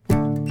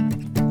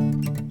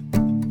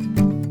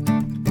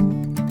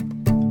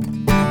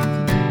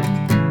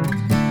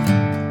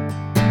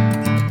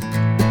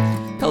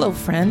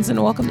friends,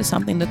 and welcome to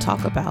Something to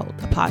Talk About,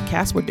 a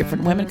podcast where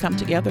different women come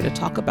together to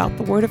talk about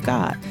the Word of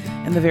God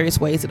and the various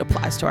ways it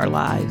applies to our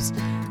lives.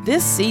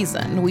 This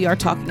season, we are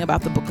talking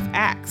about the book of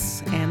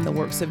Acts and the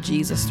works of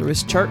Jesus through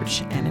his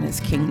church and in his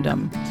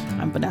kingdom.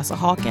 I'm Vanessa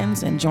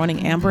Hawkins, and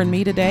joining Amber and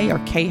me today are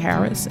Kay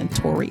Harris and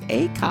Tori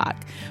Aycock.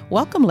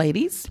 Welcome,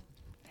 ladies.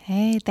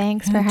 Hey,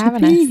 thanks for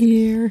having us.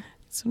 Here.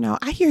 So now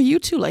I hear you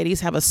two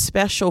ladies have a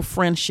special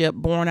friendship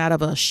born out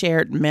of a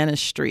shared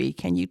ministry.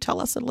 Can you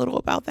tell us a little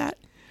about that?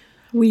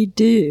 We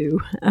do.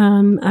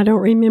 I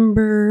don't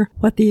remember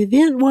what the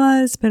event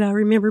was, but I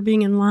remember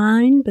being in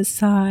line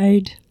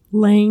beside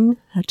Lane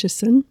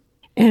Hutchison.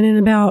 And in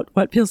about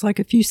what feels like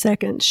a few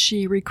seconds,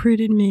 she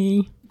recruited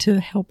me to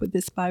help with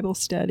this Bible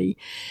study.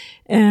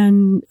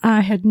 And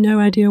I had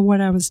no idea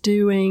what I was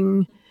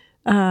doing.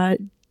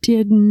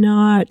 Did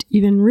not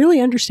even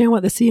really understand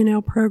what the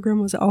CNL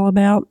program was all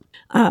about.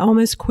 I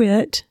almost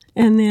quit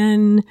and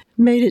then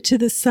made it to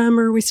the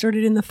summer. We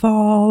started in the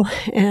fall,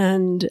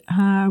 and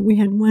we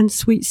had one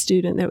sweet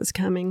student that was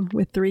coming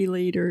with 3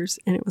 leaders,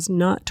 and it was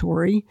not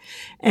Tori.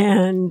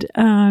 And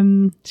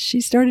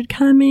she started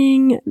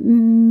coming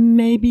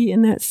maybe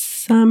in that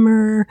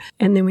summer,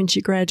 and then when she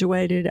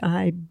graduated,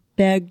 I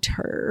begged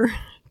her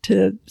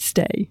to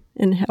stay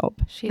and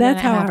help.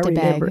 That's how I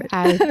remember it.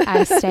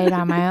 I stayed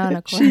on my own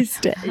accord. She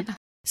stayed.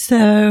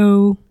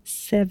 So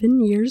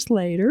 7 years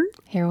later,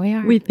 here we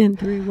are. We've been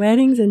through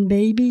weddings and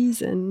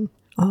babies and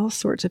all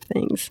sorts of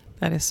things.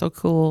 That is so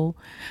cool.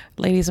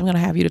 Ladies, I'm going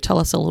to have you to tell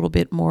us a little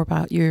bit more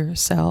about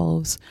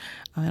yourselves.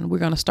 And we're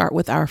going to start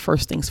with our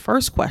first things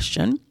first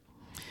question.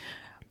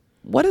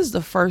 What is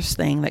the first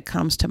thing that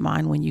comes to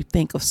mind when you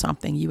think of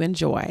something you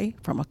enjoy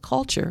from a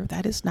culture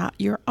that is not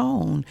your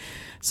own?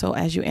 So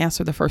as you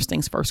answer the first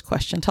things first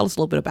question, tell us a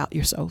little bit about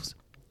yourselves.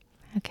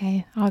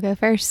 Okay, I'll go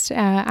first.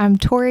 I'm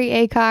Tori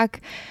Aycock,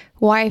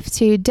 wife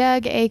to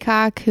Doug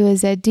Aycock, who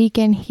is a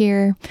deacon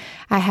here.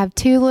 I have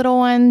 2 little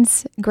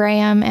ones,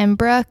 Graham and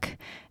Brooke.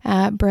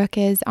 Brooke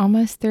is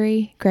almost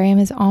 3. Graham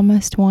is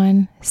almost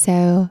 1.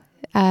 So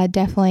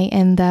definitely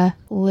in the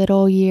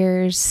little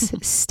years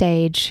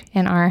stage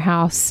in our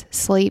house.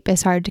 Sleep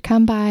is hard to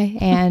come by.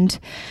 And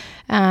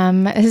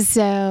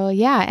so,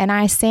 yeah, and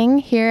I sing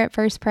here at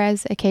First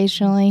Pres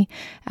occasionally.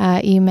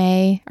 You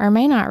may or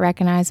may not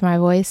recognize my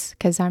voice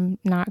because I'm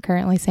not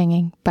currently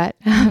singing, but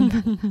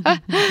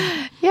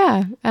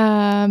yeah.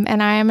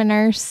 And I am a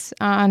nurse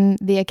on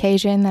the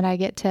occasion that I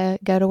get to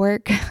go to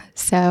work.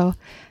 So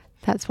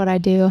that's what I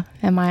do.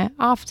 And my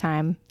off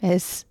time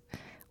is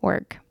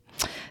work.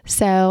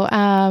 So,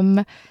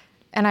 and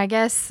I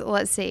guess,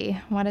 let's see,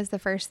 what is the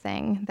first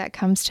thing that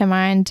comes to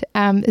mind?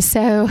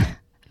 So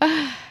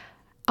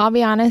I'll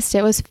be honest,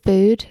 it was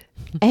food.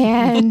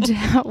 And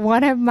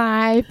one of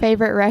my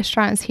favorite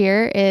restaurants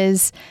here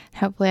is,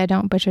 hopefully I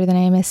don't butcher the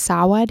name, is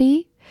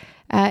Sawadi.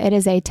 It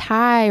is a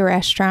Thai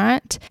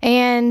restaurant.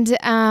 And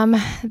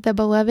the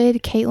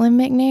beloved Caitlin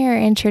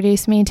McNair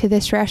introduced me to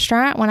this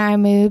restaurant when I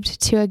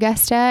moved to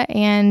Augusta.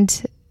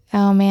 And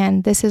oh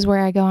man, this is where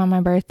I go on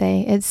my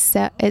birthday. It's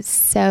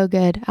so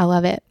good. I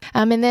love it.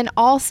 And then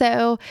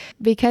also,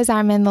 because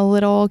I'm in the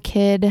little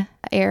kid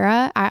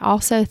era, I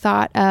also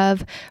thought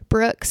of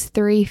Brooke's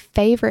 3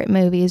 favorite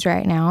movies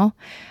right now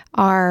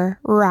are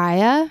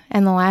Raya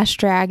and the Last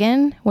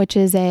Dragon, which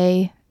is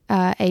a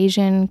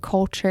Asian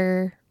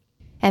culture,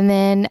 and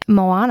then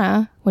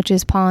Moana, which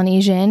is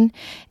Polynesian,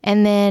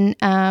 and then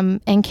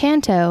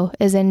Encanto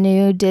is a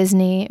new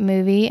Disney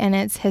movie, and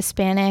it's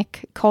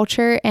Hispanic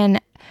culture,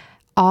 and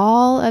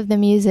all of the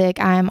music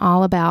I am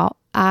all about.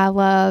 I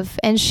love,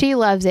 and she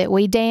loves it.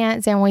 We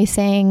dance and we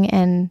sing,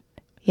 and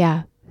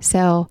yeah,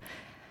 so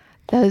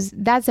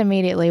that's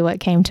immediately what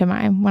came to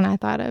mind when I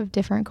thought of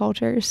different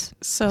cultures.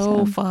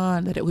 So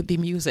fun that it would be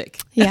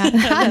music. Yeah.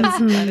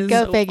 that is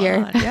Go so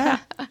figure. Fun. Yeah.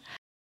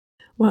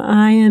 Well,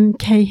 I am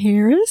Kay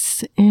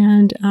Harris,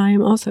 and I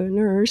am also a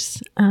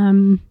nurse.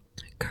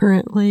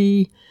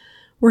 Currently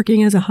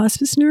working as a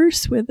hospice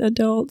nurse with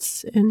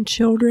adults and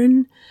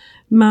children.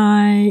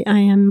 I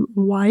am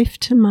wife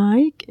to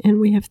Mike, and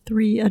we have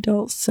 3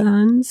 adult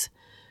sons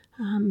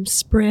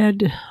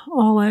spread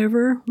all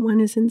over.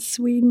 One is in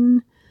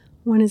Sweden,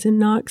 one is in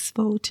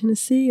Knoxville,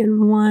 Tennessee,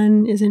 and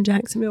one is in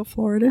Jacksonville,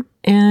 Florida.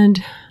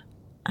 And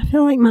I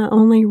feel like my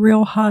only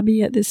real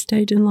hobby at this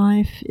stage in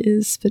life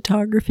is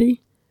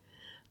photography.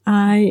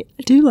 I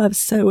do love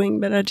sewing,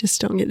 but I just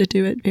don't get to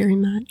do it very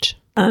much.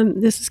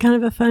 This is kind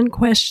of a fun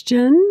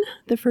question.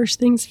 The first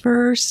things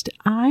first,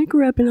 I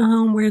grew up in a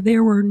home where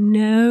there were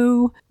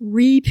no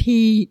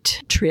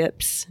repeat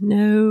trips,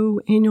 no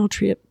annual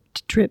trip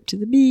to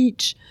the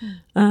beach,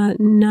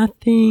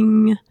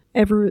 nothing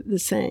ever the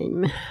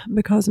same,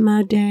 because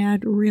my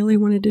dad really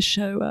wanted to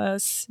show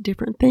us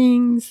different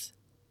things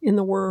in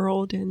the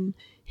world, and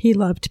he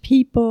loved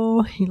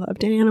people, he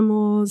loved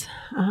animals,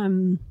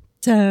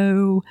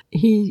 so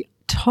he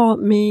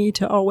taught me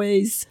to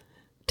always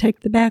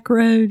take the back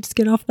roads,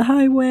 get off the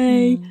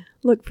highway,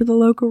 look for the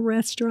local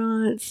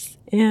restaurants,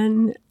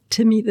 and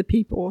to meet the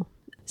people.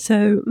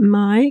 So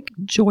Mike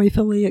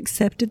joyfully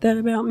accepted that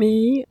about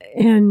me.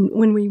 And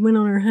when we went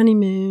on our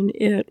honeymoon,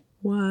 it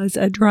was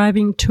a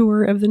driving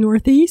tour of the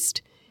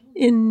Northeast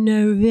in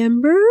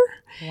November.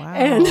 Wow.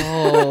 And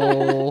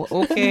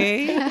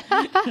okay.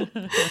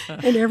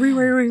 And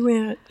everywhere we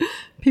went,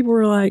 people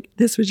were like,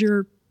 "This was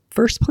your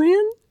first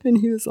plan?" And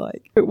he was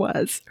like, "It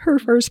was her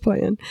first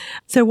plan."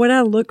 So what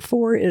I look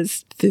for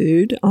is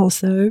food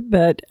also,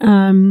 but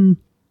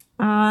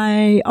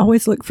I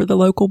always look for the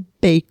local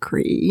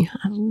bakery.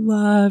 I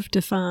love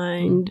to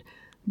find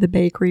the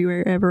bakery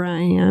wherever I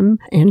am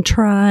and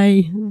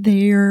try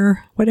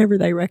their whatever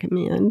they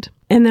recommend.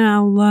 And then I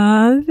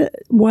love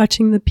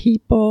watching the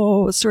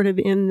people sort of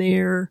in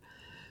their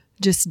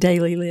just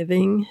daily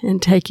living and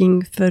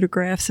taking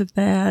photographs of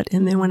that.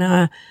 And then when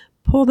I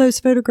pull those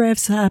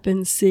photographs up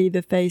and see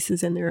the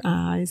faces in their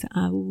eyes,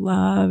 I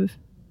love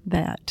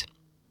that.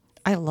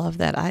 I love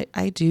that.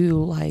 I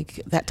do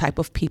like that type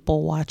of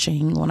people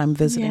watching when I'm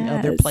visiting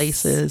other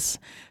places.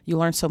 You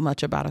learn so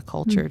much about a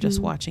culture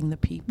just watching the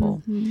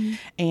people.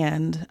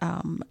 And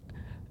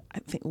I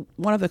think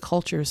one of the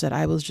cultures that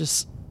I was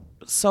just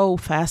so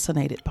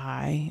fascinated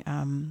by,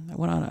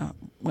 I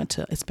went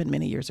to, it's been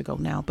many years ago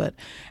now, but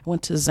I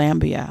went to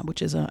Zambia,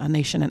 which is a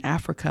nation in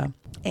Africa.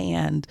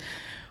 And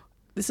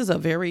this is a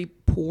very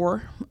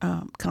poor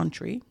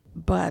country.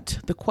 But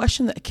the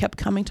question that kept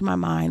coming to my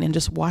mind and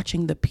just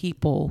watching the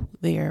people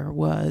there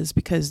was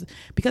because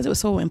it was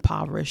so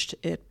impoverished,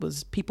 it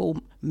was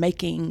people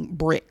making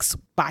bricks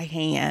by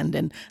hand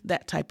and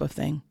that type of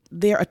thing.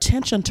 Their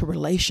attention to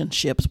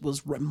relationships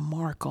was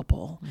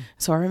remarkable.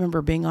 So I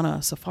remember being on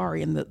a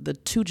safari and the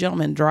two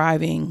gentlemen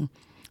driving,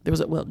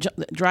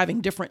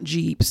 driving different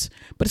Jeeps,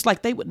 but it's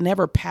like they would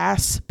never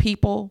pass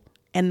people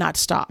and not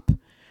stop.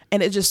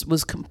 And it just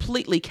was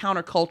completely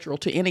countercultural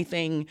to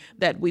anything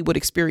that we would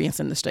experience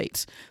in the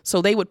States.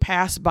 So they would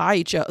pass by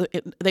each other.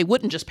 They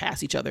wouldn't just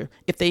pass each other.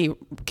 If they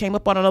came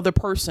up on another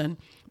person,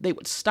 they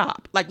would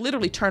stop, like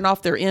literally turn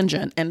off their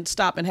engine and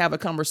stop and have a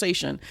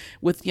conversation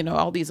with,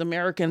 all these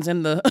Americans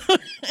in the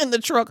in the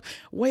truck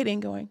waiting,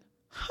 going,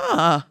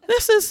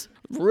 this is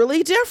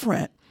really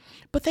different.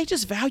 But they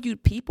just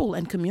valued people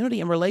and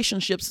community and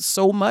relationships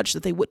so much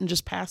that they wouldn't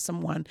just pass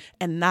someone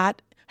and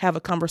not have a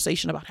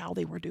conversation about how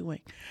they were doing.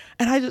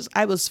 And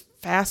I was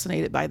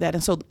fascinated by that.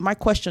 And so my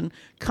question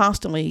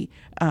constantly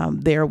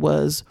there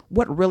was,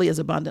 what really is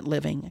abundant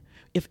living?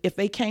 If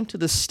they came to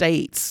the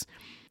States,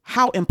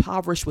 how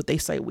impoverished would they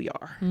say we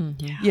are,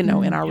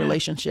 in our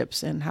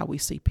relationships and how we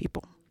see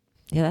people?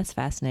 Yeah, that's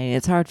fascinating.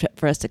 It's hard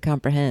for us to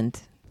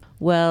comprehend.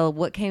 Well,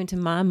 what came to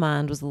my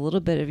mind was a little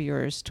bit of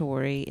your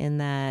story in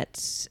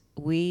that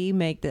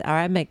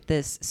I make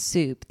this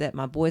soup that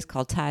my boys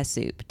call Thai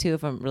soup. Two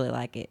of them really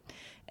like it.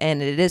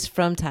 And it is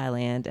from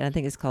Thailand, and I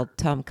think it's called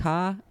Tom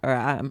Kha, or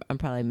I'm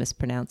probably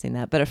mispronouncing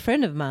that. But a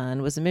friend of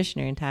mine was a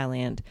missionary in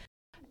Thailand,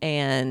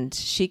 and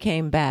she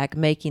came back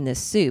making this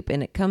soup,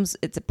 and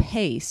it's a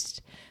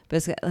paste,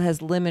 but it has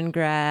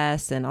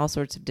lemongrass and all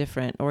sorts of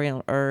different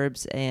Oriental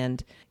herbs,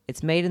 and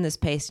it's made in this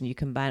paste, and you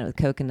combine it with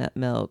coconut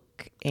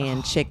milk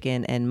and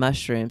chicken and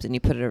mushrooms, and you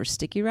put it over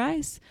sticky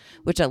rice,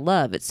 which I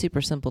love. It's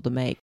super simple to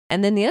make.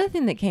 And then the other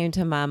thing that came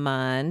to my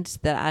mind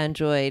that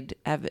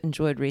I've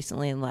enjoyed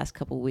recently in the last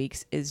couple of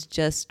weeks is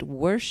just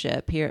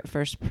worship here at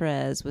First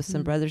Pres with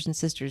some brothers and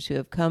sisters who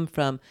have come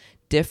from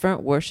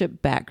different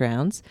worship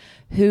backgrounds,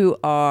 who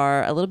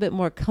are a little bit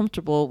more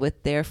comfortable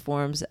with their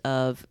forms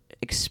of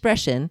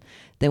expression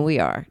than we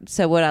are.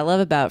 So what I love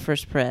about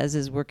First Pres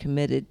is we're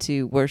committed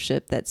to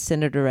worship that's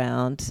centered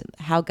around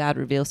how God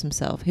reveals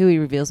himself, who he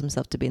reveals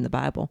himself to be in the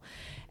Bible.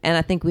 And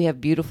I think we have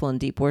beautiful and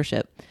deep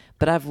worship.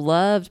 But I've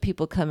loved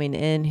people coming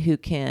in who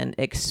can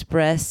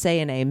express,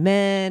 say an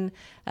amen,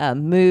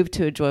 move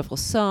to a joyful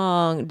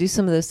song, do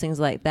some of those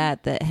things like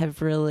that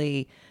have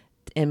really,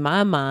 in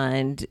my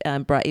mind,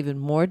 brought even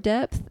more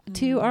depth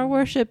to our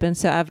worship. And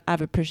so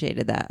I've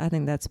appreciated that. I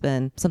think that's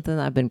been something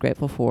that I've been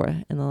grateful for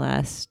in the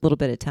last little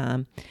bit of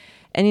time.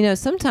 And,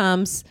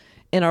 sometimes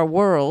in our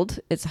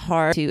world, it's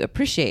hard to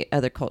appreciate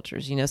other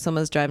cultures.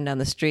 Someone's driving down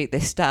the street, they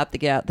stop, they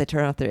get out, they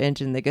turn off their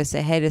engine, they go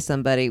say hey to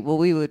somebody. Well,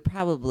 we would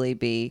probably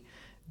be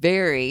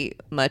very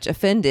much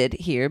offended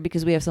here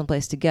because we have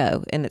someplace to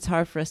go, and it's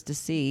hard for us to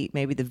see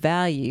maybe the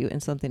value in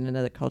something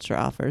another culture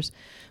offers.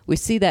 We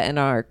see that in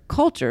our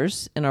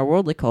cultures, in our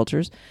worldly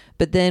cultures,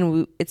 but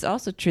then it's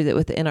also true that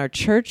within our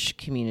church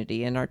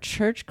community and our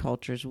church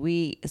cultures,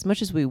 we, as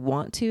much as we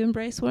want to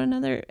embrace one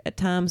another, at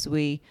times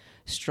we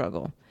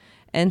struggle.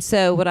 And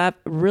so what I've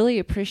really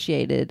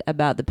appreciated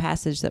about the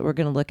passage that we're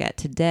going to look at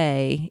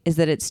today is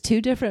that it's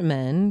two different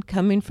men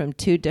coming from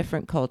two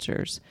different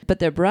cultures, but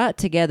they're brought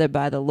together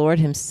by the Lord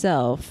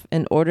himself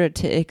in order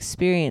to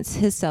experience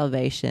his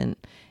salvation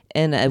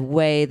in a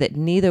way that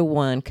neither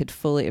one could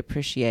fully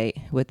appreciate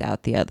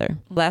without the other.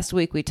 Last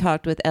week, we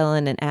talked with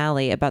Ellen and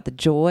Allie about the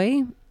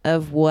joy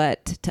of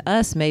what to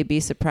us may be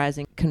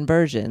surprising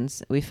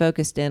conversions. We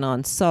focused in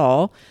on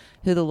Saul,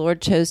 who the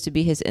Lord chose to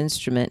be his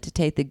instrument to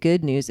take the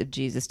good news of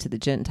Jesus to the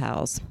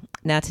Gentiles.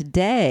 Now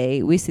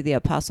today, we see the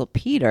Apostle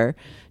Peter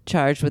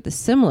charged with a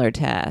similar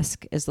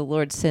task as the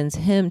Lord sends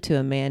him to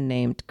a man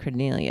named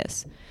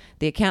Cornelius.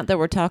 The account that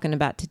we're talking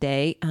about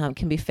today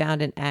can be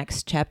found in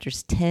Acts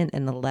chapters 10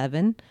 and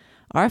 11.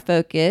 Our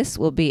focus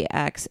will be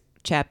Acts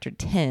chapter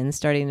 10,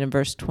 starting in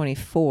verse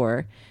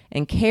 24,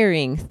 and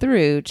carrying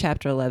through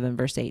chapter 11,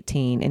 verse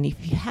 18. And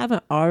if you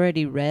haven't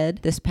already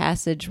read this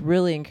passage,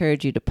 really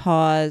encourage you to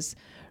pause,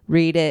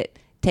 read it,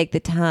 take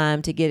the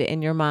time to get it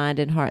in your mind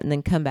and heart, and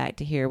then come back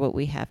to hear what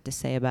we have to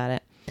say about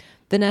it.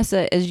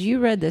 Vanessa, as you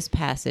read this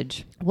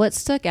passage, what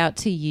stuck out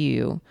to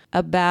you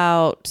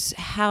about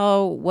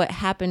how what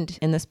happened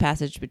in this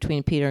passage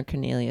between Peter and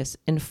Cornelius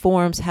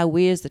informs how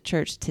we as the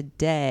church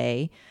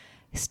today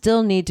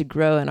still need to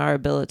grow in our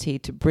ability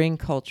to bring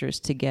cultures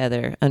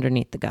together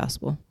underneath the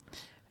gospel?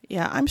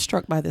 Yeah, I'm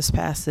struck by this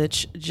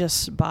passage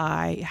just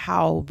by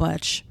how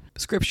much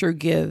Scripture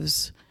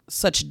gives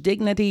such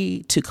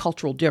dignity to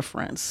cultural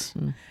difference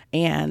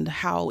and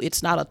how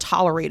it's not a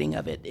tolerating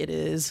of it.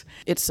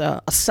 It's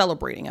a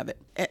celebrating of it.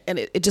 And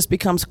it just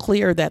becomes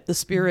clear that the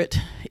Spirit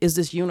is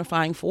this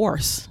unifying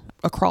force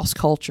across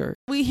culture.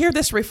 We hear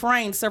this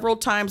refrain several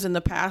times in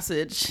the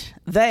passage.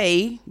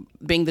 They,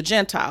 being the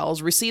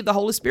Gentiles, receive the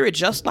Holy Spirit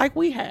just like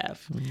we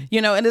have.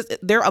 And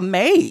they're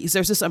amazed.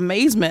 There's this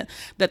amazement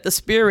that the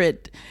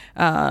Spirit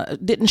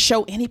didn't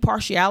show any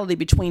partiality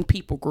between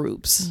people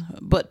groups,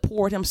 but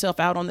poured himself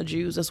out on the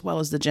Jews as well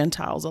as the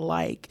Gentiles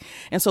alike.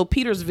 And so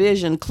Peter's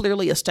vision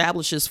clearly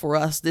establishes for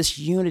us this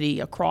unity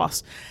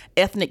across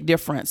ethnic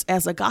difference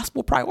as a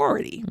gospel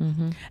priority.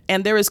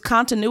 And there is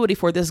continuity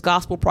for this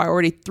gospel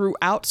priority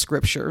throughout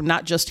Scripture,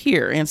 not just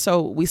here. And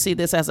so we see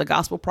this as a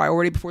gospel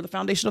priority before the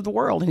foundation of the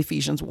world in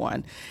Ephesians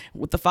 1,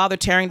 with the Father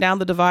tearing down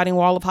the dividing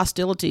wall of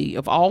hostility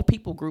of all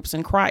people groups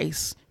in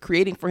Christ,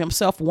 creating for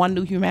himself one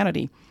new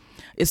humanity.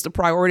 It's the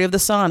priority of the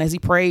Son as he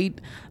prayed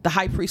the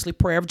high priestly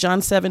prayer of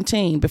John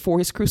 17 before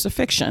his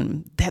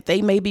crucifixion, that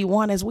they may be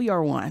one as we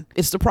are one.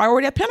 It's the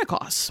priority at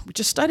Pentecost. We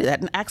just studied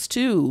that in Acts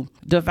 2.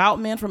 Devout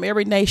men from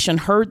every nation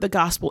heard the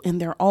gospel in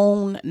their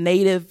own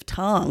native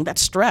tongue.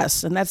 That's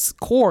stress, and that's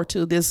core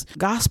to this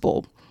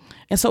gospel.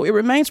 And so it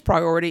remains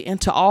priority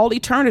into all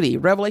eternity.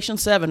 Revelation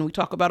 7, we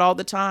talk about all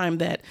the time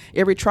that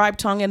every tribe,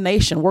 tongue, and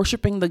nation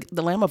worshiping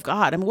the Lamb of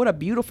God. I mean, what a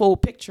beautiful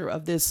picture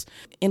of this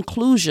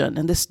inclusion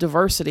and this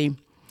diversity.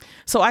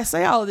 So I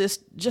say all of this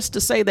just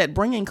to say that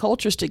bringing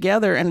cultures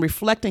together and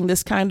reflecting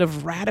this kind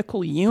of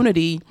radical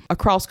unity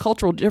across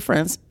cultural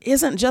difference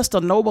isn't just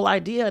a noble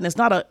idea, and it's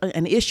not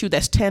an issue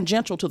that's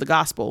tangential to the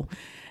gospel,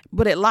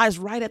 but it lies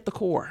right at the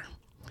core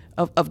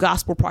of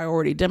gospel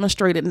priority,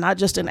 demonstrated not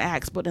just in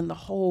Acts, but in the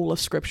whole of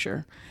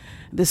Scripture.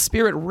 The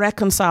Spirit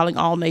reconciling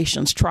all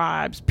nations,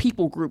 tribes,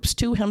 people groups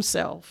to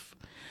himself,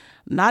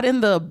 not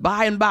in the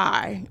by and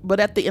by,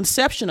 but at the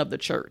inception of the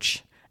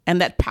church.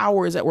 And that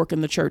power is at work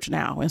in the church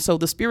now. And so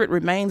the Spirit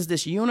remains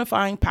this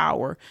unifying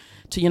power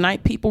to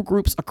unite people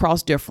groups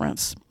across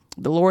difference.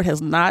 The Lord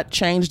has not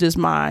changed his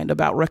mind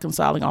about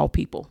reconciling all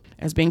people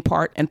as being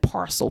part and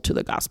parcel to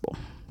the gospel.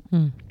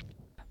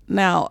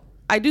 Now,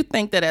 I do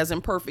think that as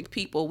imperfect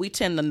people, we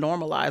tend to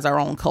normalize our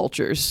own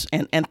cultures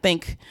and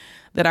think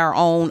that our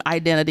own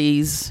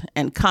identities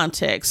and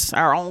contexts,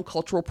 our own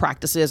cultural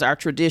practices, our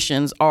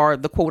traditions are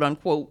the quote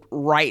unquote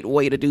right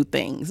way to do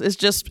things.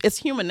 It's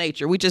human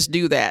nature. We just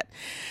do that.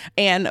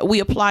 And we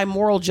apply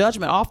moral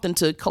judgment often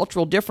to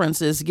cultural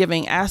differences,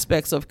 giving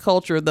aspects of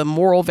culture the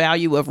moral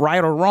value of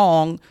right or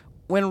wrong,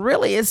 when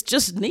really it's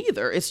just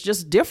neither. It's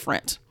just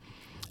different.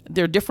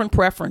 They're different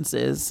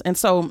preferences. And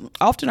so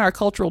often our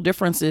cultural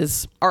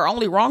differences are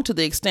only wrong to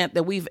the extent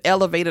that we've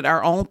elevated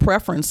our own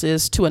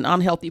preferences to an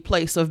unhealthy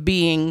place of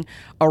being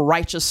a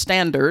righteous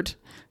standard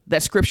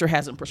that Scripture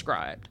hasn't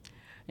prescribed.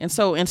 And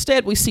so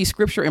instead, we see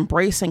Scripture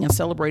embracing and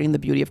celebrating the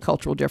beauty of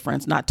cultural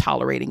difference, not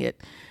tolerating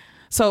it.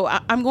 So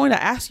I'm going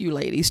to ask you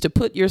ladies to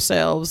put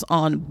yourselves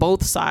on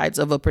both sides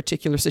of a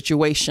particular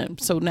situation.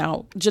 So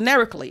now,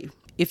 generically,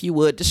 if you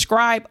would,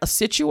 describe a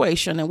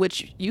situation in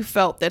which you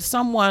felt that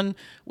someone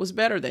was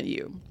better than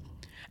you.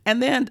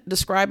 And then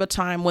describe a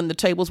time when the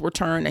tables were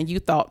turned and you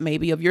thought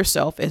maybe of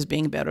yourself as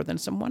being better than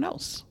someone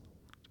else.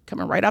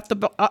 Coming right out the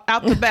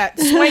bat,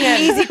 swinging.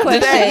 Easy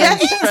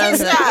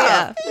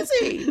question.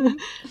 Easy.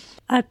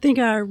 I think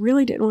I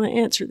really didn't want to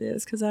answer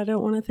this because I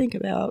don't want to think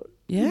about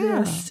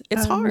this.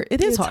 It's hard.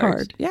 It is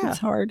hard. Yeah. It's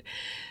hard.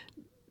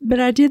 But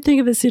I did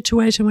think of a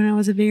situation when I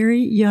was a very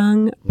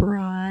young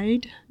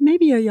bride,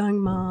 maybe a young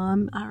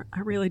mom. I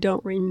really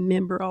don't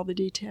remember all the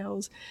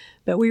details,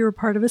 but we were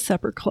part of a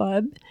supper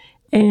club,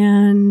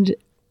 and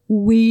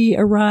we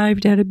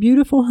arrived at a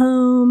beautiful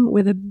home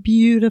with a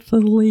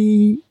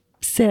beautifully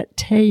set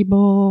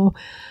table.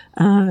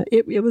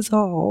 It was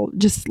all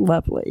just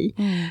lovely.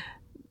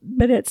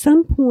 But at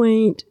some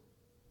point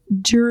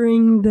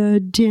during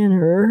the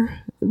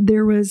dinner,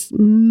 there was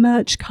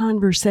much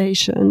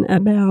conversation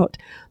about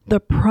the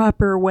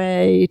proper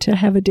way to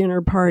have a dinner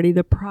party,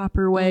 the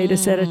proper way to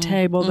set a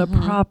table, the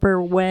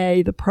proper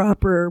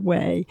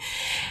way.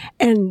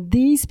 And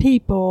these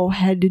people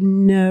had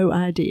no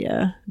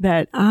idea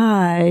that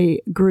I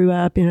grew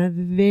up in a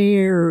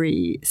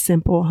very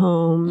simple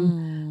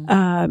home.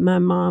 My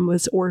mom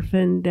was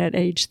orphaned at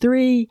age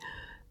 3,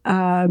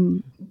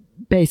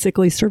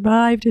 basically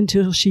survived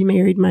until she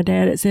married my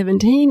dad at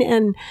 17.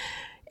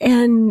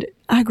 And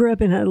I grew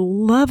up in a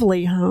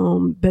lovely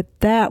home, but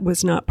that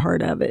was not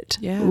part of it,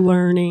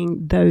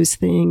 learning those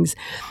things.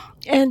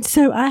 And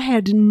so I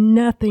had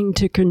nothing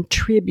to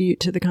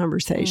contribute to the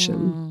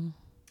conversation.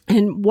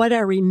 And what I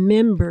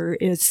remember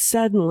is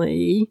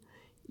suddenly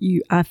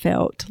I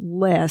felt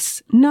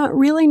less,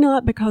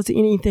 not because of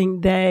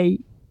anything they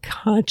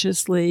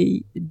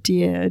consciously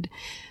did,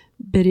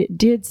 but it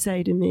did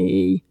say to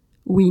me,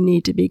 we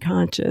need to be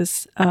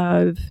conscious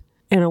of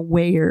and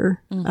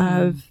aware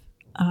of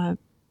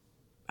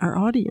our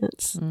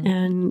audience.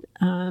 And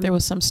there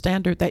was some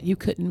standard that you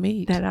couldn't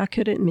meet. That I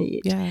couldn't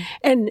meet. Yeah.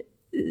 And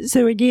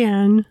so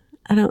again,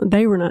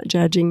 they were not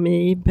judging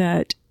me,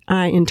 but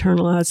I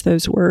internalized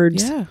those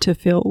words to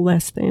feel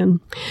less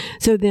than.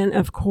 So then,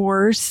 of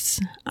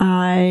course,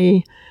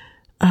 I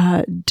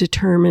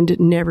determined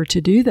never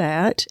to do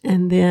that.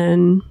 And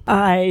then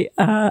I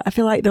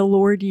feel like the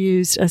Lord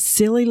used a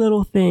silly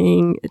little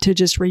thing to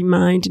just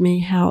remind me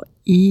how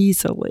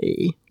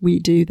easily we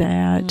do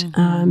that.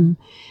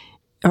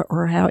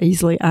 Or how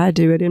easily I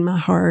do it in my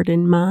heart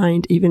and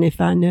mind, even if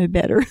I know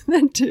better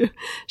than to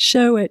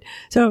show it.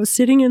 So I was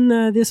sitting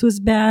this was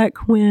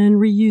back when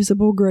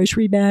reusable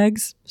grocery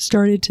bags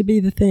started to be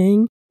the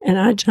thing. And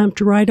I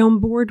jumped right on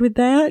board with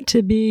that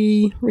to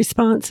be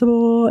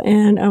responsible.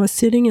 And I was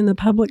sitting in the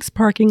Publix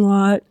parking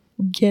lot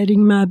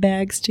getting my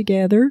bags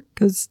together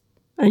because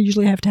I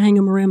usually have to hang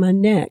them around my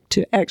neck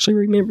to actually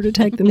remember to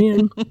take them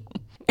in.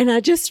 And I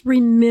just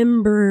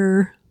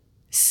remember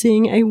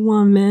seeing a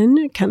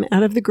woman come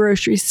out of the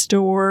grocery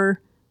store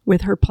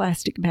with her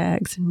plastic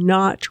bags,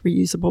 not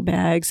reusable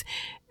bags.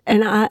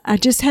 And I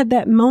just had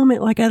that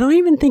moment, like I don't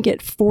even think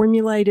it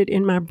formulated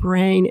in my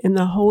brain, and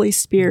the Holy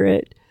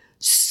Spirit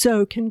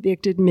so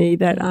convicted me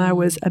that I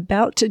was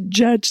about to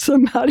judge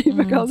somebody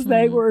because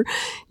they were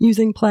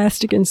using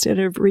plastic instead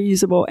of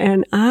reusable.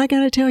 And I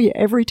got to tell you,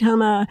 every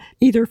time I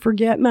either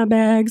forget my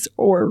bags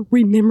or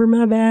remember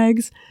my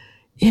bags,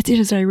 it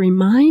is a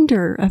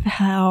reminder of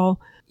how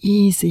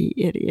easy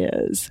it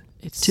is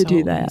to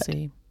do that.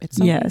 Easy. It's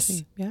so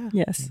easy. Yeah.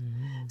 Yes.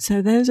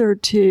 So those are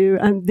two.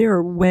 There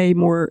are way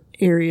more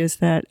areas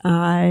that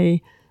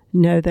I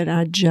know that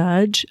I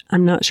judge.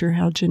 I'm not sure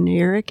how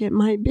generic it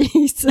might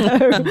be.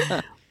 So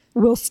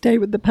we'll stay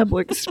with the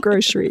Publix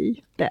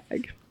grocery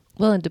bag.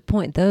 Well, and to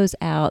point those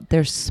out,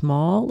 they're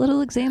small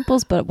little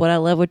examples, but what I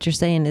love what you're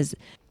saying is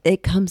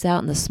it comes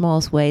out in the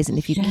smallest ways. And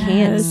if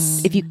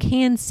you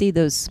can see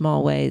those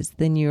small ways,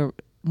 then you're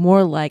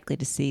more likely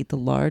to see the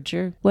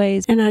larger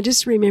ways. And I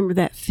just remember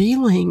that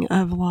feeling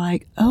of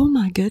like, oh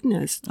my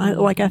goodness. I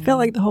felt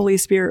like the Holy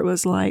Spirit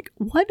was like,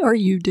 what are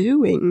you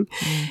doing?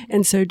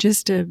 And so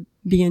just to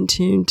be in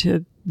tune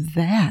to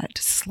that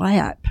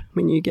slap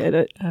when you get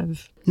it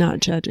of not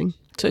judging.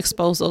 To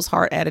expose those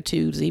heart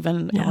attitudes,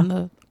 even on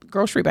the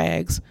grocery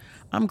bags.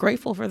 I'm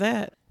grateful for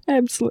that.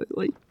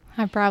 Absolutely.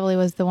 I probably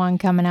was the one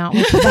coming out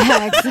with the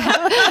bags.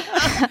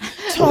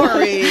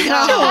 Tori.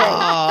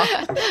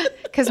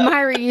 Because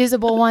my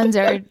reusable ones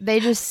they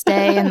just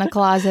stay in the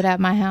closet at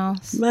my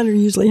house. Mine are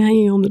usually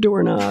hanging on the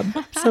doorknob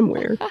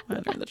somewhere.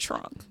 Under the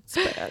trunk. It's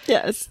bad.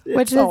 Yes.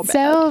 Which is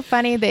so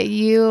funny that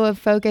you have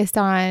focused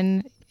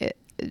on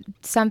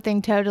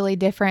something totally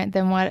different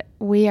than what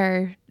we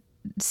are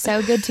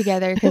so good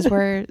together, because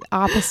we're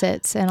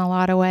opposites in a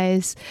lot of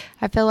ways.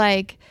 I feel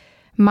like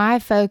my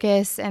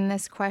focus in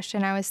this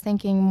question, I was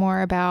thinking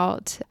more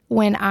about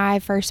when I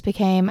first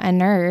became a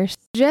nurse,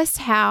 just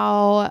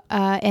how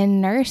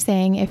in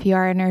nursing, if you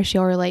are a nurse,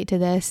 you'll relate to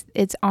this.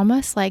 It's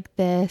almost like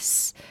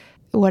this,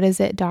 what is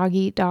it? Dog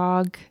eat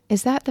dog.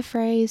 Is that the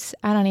phrase?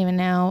 I don't even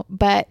know.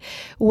 But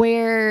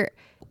where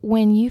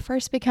when you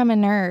first become a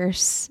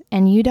nurse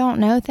and you don't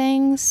know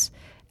things,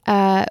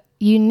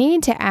 you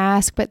need to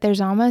ask, but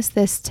there's almost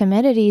this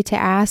timidity to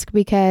ask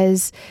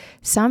because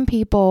some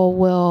people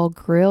will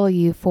grill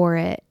you for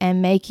it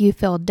and make you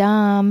feel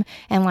dumb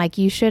and like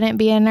you shouldn't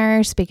be a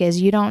nurse because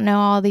you don't know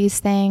all these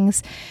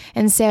things.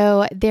 And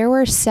so there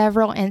were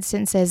several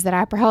instances that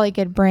I probably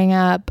could bring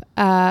up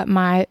at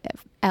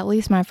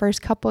least my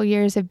first couple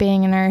years of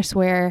being a nurse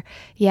where,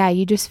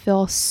 you just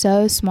feel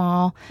so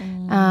small.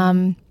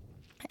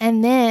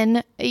 And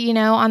then,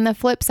 on the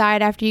flip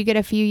side, after you get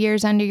a few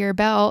years under your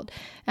belt,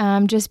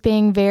 just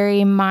being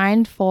very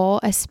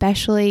mindful,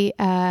 especially,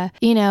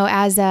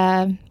 as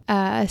a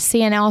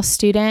CNL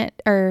student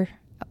or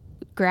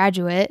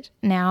graduate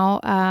now,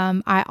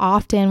 I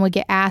often would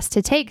get asked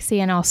to take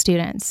CNL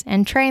students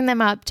and train them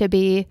up to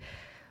be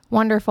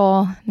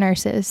wonderful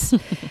nurses.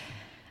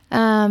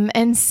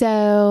 And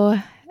so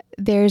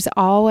there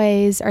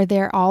always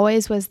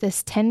was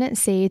this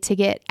tendency to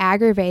get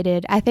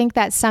aggravated. I think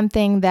that's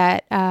something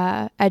that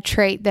a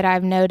trait that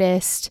I've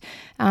noticed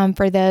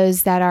for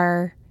those that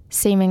are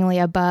seemingly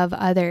above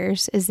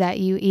others is that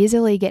you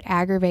easily get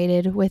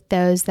aggravated with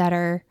those that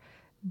are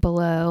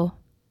below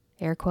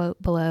air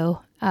quote,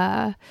 below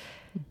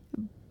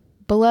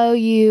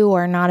you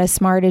or not as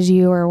smart as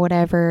you or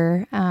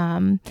whatever.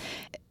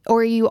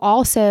 Or you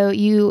also,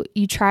 you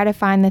try to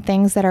find the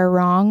things that are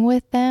wrong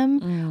with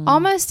them,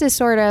 almost to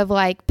sort of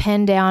like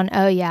pin down,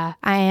 oh yeah,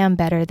 I am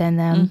better than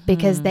them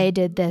because they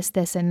did this,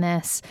 this, and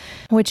this,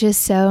 which is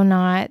so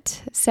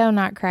not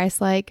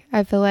Christ-like.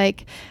 I feel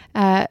like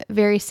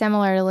very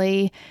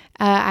similarly,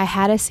 I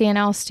had a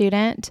CNL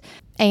student,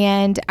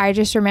 and I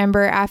just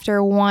remember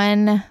after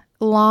one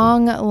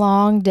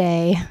long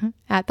day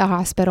at the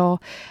hospital,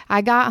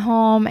 I got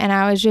home and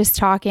I was just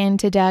talking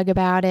to Doug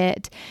about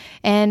it.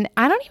 And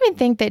I don't even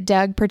think that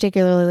Doug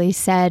particularly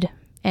said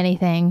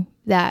anything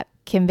that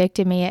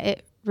convicted me.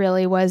 It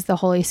really was the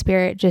Holy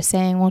Spirit just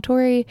saying, well,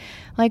 Tori,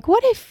 like,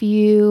 what if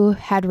you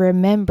had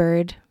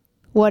remembered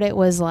what it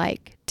was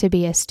like to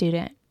be a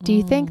student? Do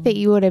you think that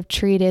you would have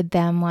treated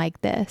them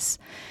like this?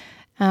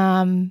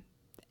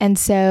 And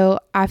so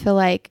I feel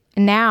like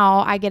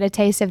now I get a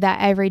taste of that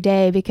every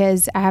day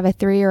because I have a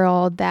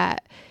 3-year-old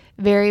that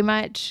very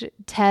much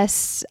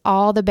tests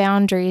all the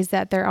boundaries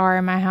that there are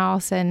in my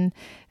house. And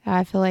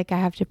I feel like I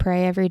have to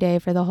pray every day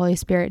for the Holy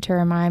Spirit to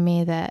remind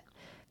me that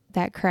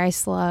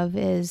Christ's love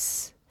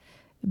is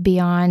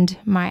beyond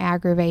my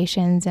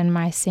aggravations and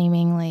my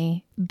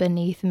seemingly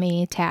beneath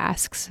me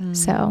tasks.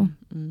 So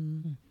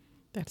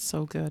That's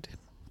so good.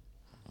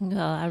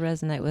 Well, I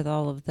resonate with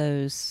all of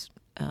those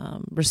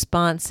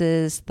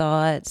responses,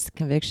 thoughts,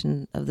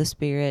 conviction of the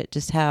Spirit,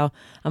 just how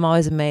I'm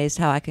always amazed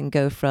how I can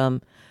go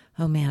from,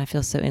 oh man, I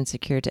feel so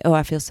insecure to, oh,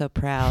 I feel so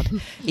proud,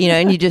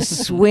 and you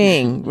just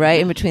swing right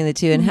in between the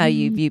two, and how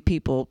you view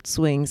people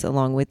swings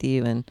along with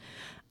you. And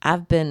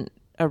I've been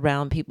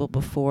around people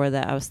before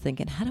that I was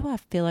thinking, how do I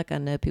feel like I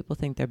know people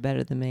think they're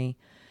better than me?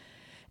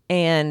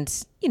 And,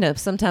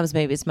 sometimes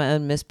maybe it's my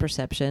own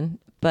misperception,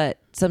 but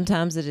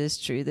sometimes it is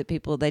true that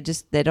people, they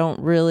don't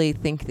really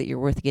think that you're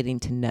worth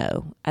getting to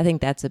know. I think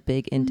that's a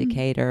big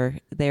indicator.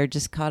 They're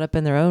just caught up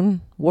in their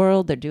own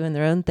world. They're doing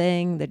their own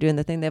thing. They're doing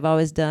the thing they've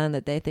always done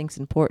that they think's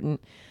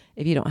important.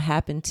 If you don't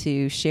happen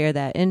to share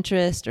that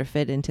interest or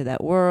fit into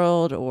that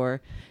world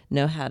or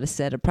know how to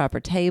set a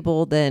proper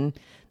table, then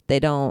they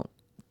don't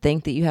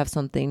think that you have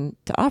something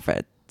to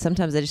offer.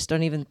 Sometimes they just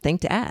don't even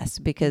think to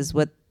ask because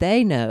what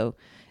they know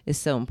is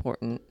so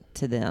important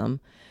to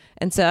them.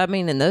 And so, I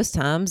mean, in those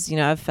times,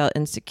 I've felt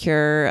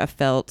insecure, I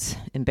felt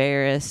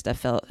embarrassed, I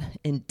felt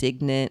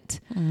indignant.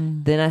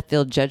 Then I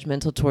feel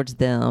judgmental towards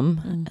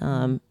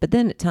them. But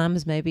then at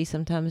times,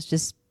 sometimes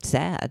just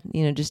sad,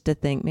 just to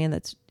think, man,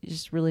 that's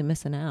just really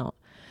missing out.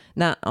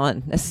 Not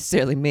on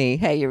necessarily me.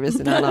 Hey, you're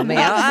missing out on me.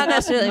 I don't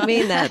necessarily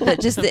mean that, but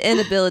just the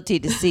inability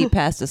to see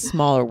past a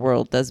smaller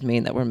world does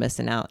mean that we're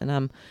missing out.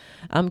 And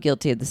I'm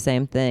guilty of the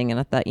same thing. And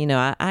I thought,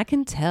 I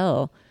can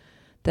tell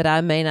that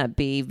I may not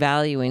be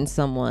valuing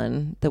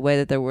someone the way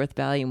that they're worth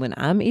valuing when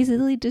I'm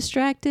easily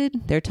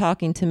distracted. They're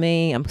talking to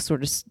me. I'm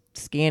sort of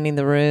scanning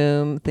the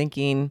room,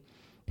 thinking,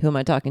 who am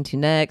I talking to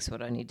next? What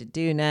do I need to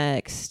do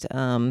next?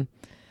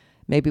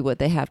 Maybe what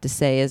they have to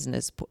say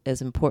isn't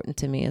as important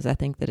to me as I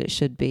think that it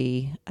should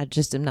be. I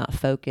just am not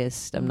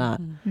focused. I'm not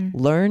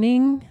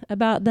learning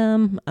about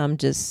them. I'm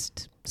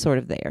just sort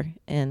of there.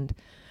 And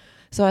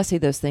so I see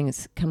those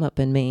things come up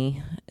in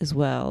me as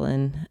well.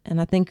 And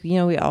I think,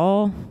 we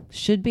all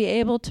should be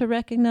able to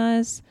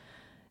recognize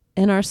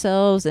in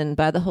ourselves and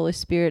by the Holy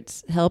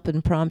Spirit's help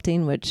and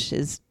prompting, which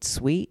is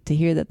sweet to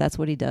hear that that's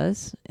what he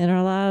does in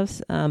our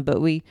lives.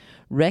 But we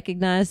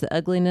recognize the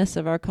ugliness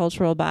of our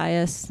cultural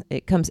bias.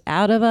 It comes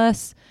out of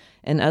us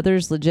and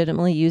others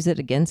legitimately use it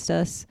against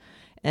us.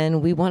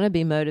 And we want to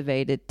be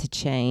motivated to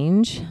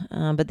change.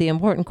 But the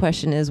important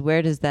question is,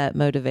 where does that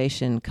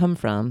motivation come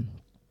from?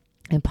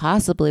 And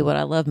possibly what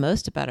I love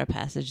most about our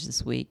passage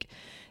this week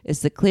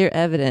is the clear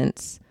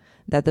evidence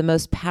that the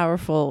most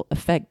powerful,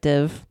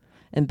 effective,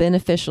 and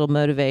beneficial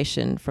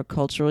motivation for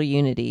cultural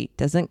unity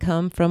doesn't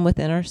come from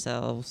within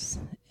ourselves,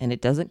 and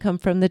it doesn't come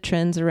from the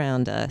trends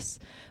around us,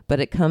 but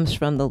it comes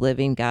from the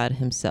living God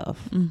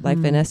himself. Like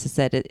Vanessa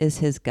said, it is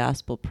his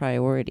gospel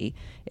priority.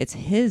 It's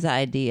his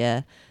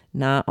idea,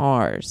 not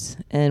ours.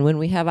 And when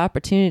we have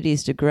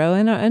opportunities to grow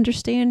in our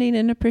understanding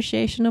and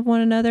appreciation of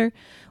one another,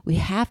 we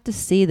have to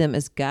see them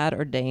as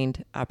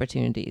God-ordained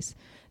opportunities,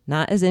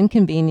 not as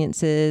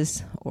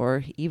inconveniences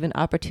or even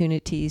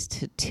opportunities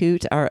to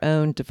toot our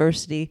own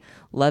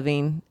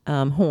diversity-loving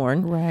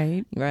horn.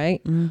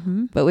 Right?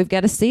 But we've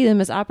got to see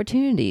them as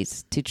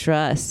opportunities to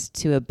trust,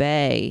 to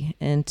obey,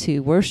 and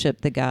to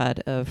worship the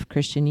God of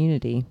Christian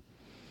unity.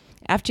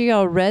 After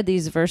y'all read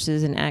these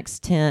verses in Acts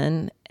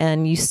 10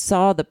 and you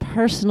saw the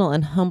personal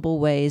and humble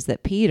ways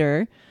that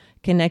Peter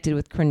connected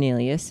with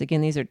Cornelius,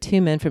 again, these are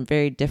two men from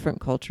very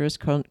different cultures.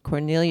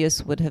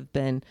 Cornelius would have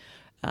been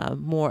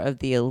more of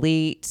the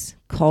elite,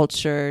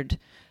 cultured,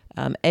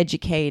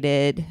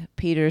 educated.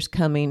 Peter's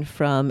coming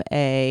from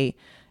a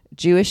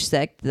Jewish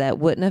sect that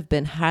wouldn't have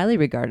been highly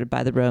regarded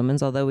by the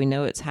Romans, although we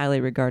know it's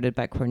highly regarded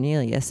by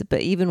Cornelius.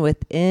 But even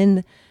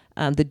within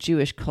the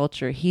Jewish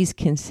culture, he's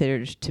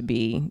considered to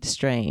be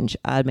strange,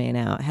 odd man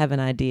out, having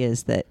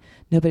ideas that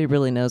nobody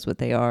really knows what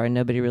they are and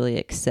nobody really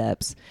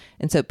accepts.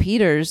 And so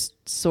Peter's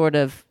sort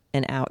of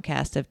an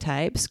outcast of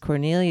types.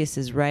 Cornelius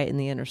is right in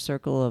the inner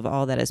circle of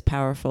all that is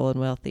powerful and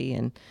wealthy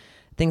and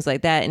things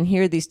like that. And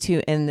here are these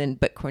two,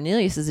 but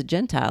Cornelius is a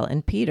Gentile,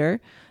 and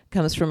Peter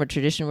comes from a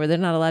tradition where they're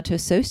not allowed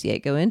to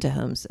go into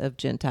homes of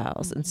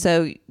Gentiles. And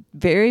so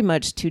very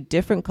much two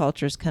different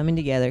cultures coming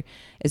together.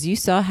 As you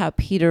saw how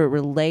Peter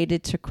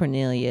related to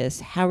Cornelius,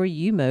 how are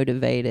you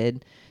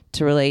motivated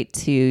to relate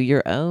to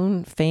your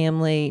own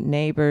family,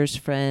 neighbors,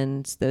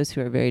 friends, those who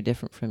are very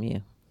different from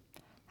you?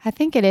 I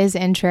think it is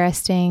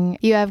interesting.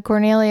 You have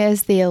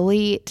Cornelius, the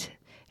elite,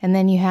 and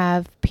then you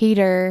have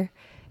Peter,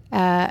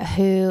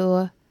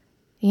 who,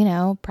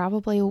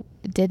 probably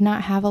did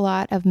not have a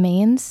lot of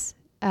means.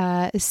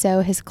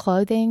 So his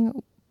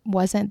clothing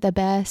wasn't the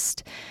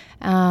best.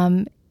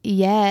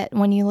 Yet,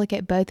 when you look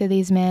at both of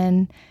these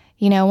men,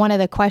 one of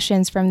the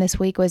questions from this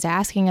week was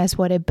asking us,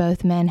 what did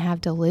both men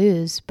have to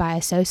lose by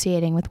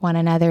associating with one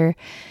another?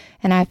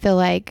 And I feel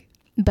like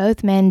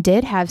both men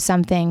did have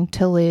something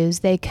to lose.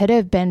 They could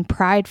have been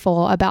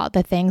prideful about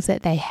the things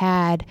that they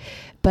had,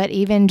 but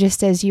even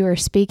just as you were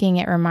speaking,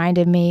 it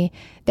reminded me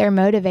their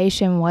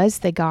motivation was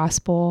the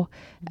gospel.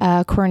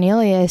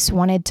 Cornelius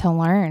wanted to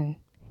learn.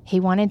 He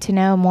wanted to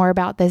know more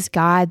about this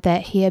God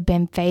that he had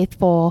been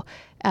faithful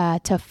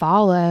to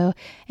follow.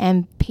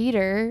 And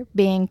Peter,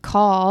 being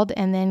called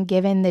and then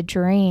given the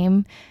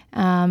dream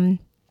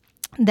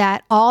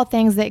that all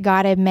things that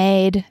God had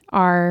made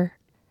are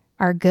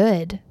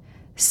good.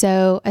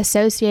 So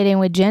associating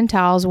with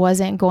Gentiles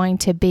wasn't going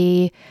to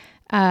be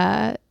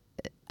a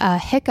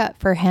hiccup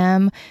for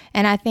him.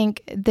 And I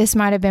think this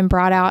might have been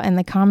brought out in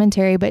the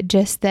commentary, but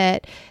just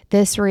that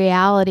this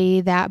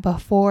reality that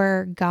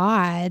before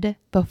God,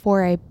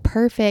 before a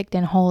perfect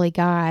and holy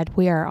God,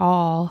 we're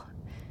all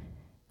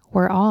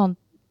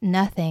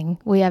nothing.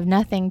 We have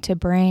nothing to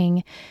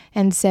bring.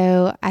 And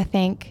so I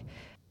think,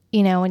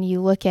 when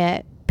you look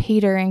at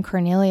Peter and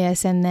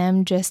Cornelius and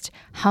them just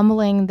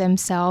humbling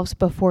themselves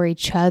before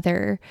each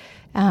other,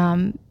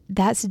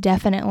 that's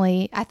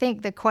definitely, I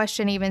think the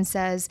question even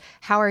says,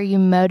 how are you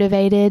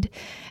motivated?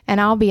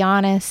 And I'll be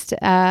honest,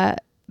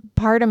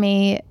 part of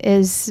me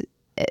is,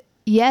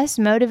 yes,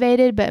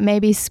 motivated, but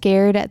maybe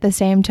scared at the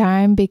same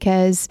time,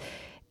 because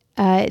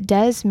it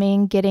does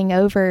mean getting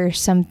over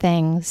some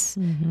things.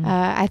 Mm-hmm.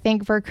 I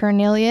think for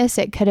Cornelius,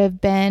 it could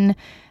have been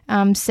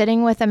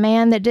sitting with a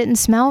man that didn't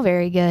smell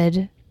very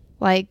good.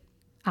 Like,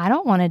 I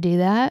don't want to do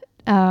that.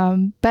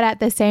 But at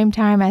the same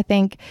time, I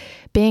think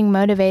being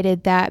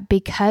motivated that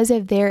because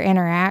of their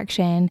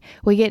interaction,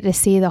 we get to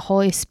see the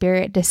Holy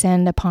Spirit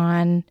descend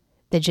upon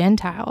the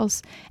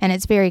Gentiles. And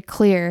it's very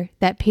clear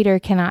that Peter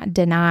cannot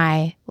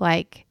deny,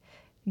 like,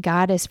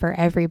 God is for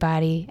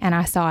everybody, and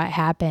I saw it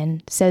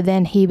happen. So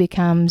then he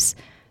becomes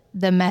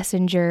the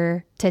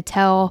messenger to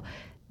tell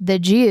the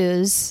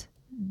Jews,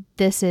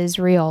 this is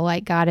real,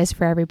 like God is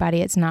for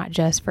everybody. It's not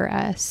just for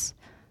us.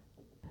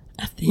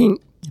 I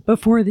think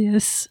before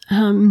this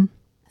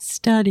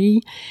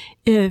study,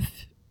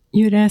 if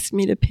you had asked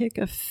me to pick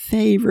a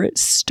favorite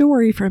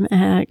story from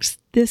Acts,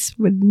 I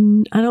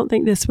don't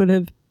think this would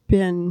have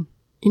been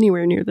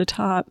anywhere near the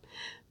top.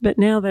 But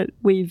now that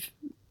we've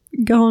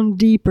gone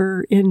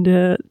deeper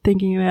into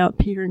thinking about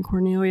Peter and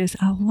Cornelius,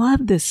 I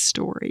love this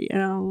story,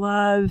 and I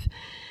love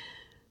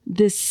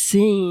this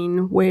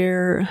scene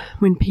where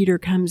when Peter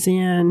comes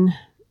in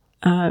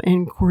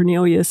and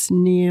Cornelius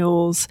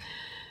kneels,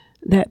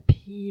 that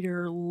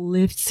Peter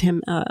lifts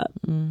him up.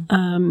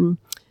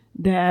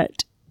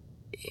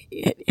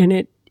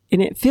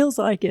 It feels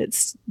like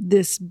it's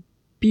this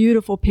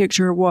beautiful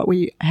picture of what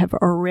we have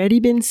already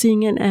been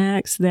seeing in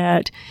Acts,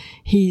 that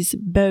he's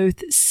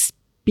both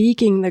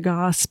speaking the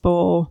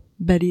gospel,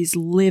 but he's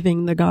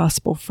living the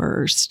gospel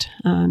first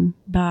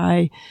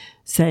by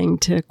saying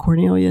to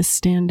Cornelius,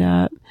 stand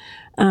up.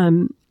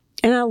 And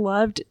I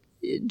loved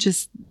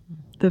just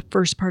the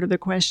first part of the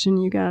question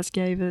you guys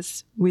gave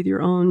us with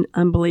your own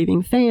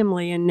unbelieving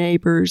family and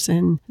neighbors,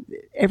 and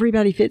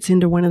everybody fits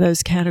into one of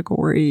those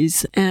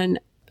categories. And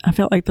I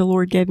felt like the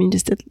Lord gave me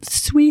just a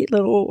sweet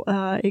little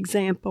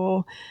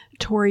example.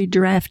 Tori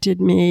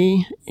drafted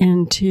me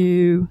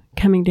into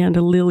coming down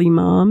to Lily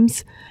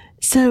Moms.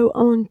 So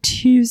on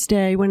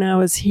Tuesday when I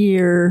was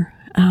here,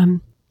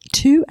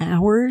 2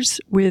 hours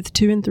with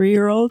 2 and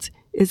 3-year-olds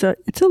it's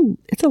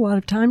a lot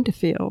of time to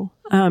fill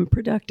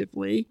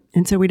productively.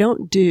 And so we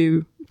don't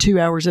do 2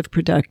 hours of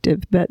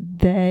productive, but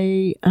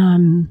they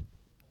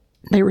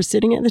were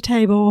sitting at the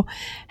table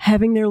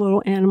having their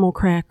little animal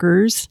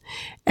crackers,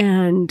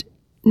 and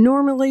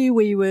normally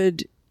we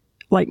would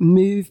like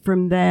move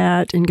from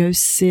that and go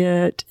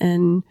sit,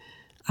 and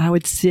I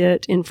would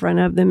sit in front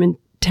of them and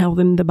tell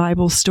them the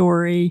Bible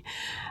story.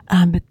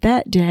 But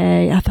that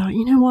day I thought,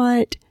 you know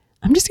what?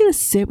 I'm just going to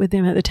sit with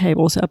them at the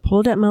table. So I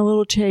pulled out my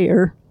little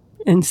chair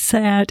and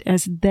sat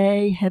as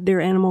they had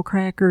their animal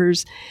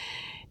crackers.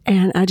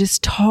 And I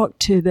just talked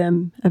to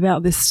them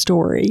about this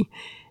story.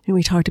 and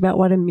we talked about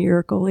what a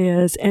miracle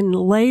is. And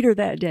later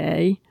that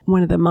day,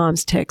 one of the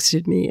moms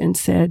texted me and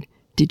said,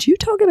 "Did you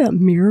talk about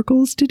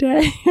miracles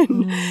today?"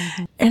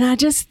 And I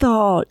just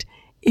thought,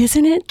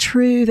 isn't it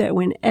true that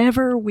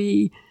whenever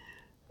we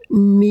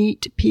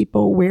meet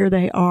people where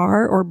they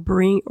are or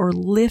bring or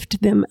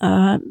lift them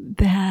up,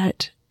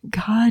 that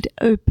God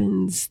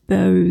opens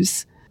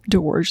those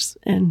doors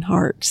and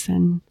hearts?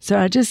 And so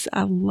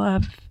I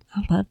love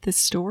this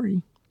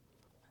story.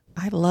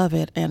 I love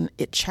it, and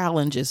it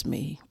challenges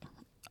me.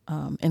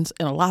 In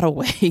a lot of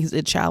ways,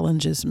 it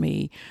challenges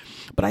me.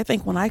 But I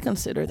think when I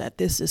consider that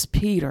this is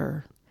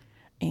Peter,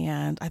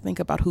 and I think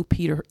about who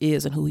Peter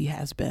is and who he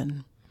has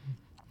been,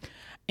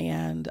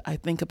 and I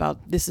think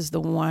about this is the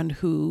one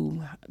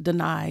who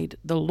denied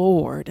the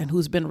Lord and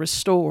who's been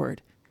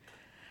restored.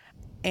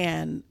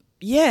 And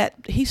yet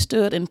he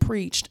stood and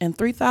preached, and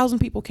 3,000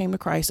 people came to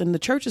Christ, and the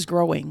church is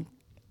growing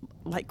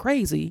like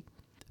crazy.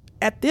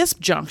 At this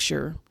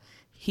juncture,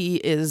 he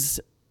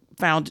is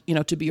found,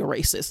 to be a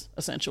racist,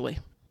 essentially.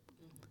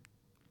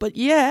 But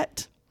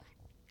yet,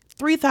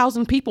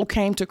 3,000 people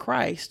came to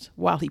Christ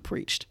while he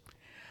preached.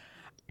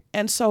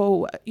 And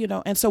so,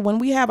 when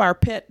we have our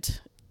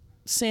pet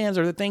sins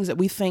or the things that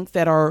we think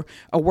that are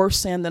a worse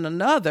sin than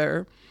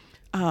another,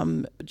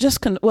 so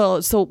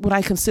when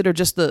I consider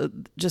just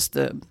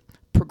the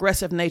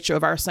progressive nature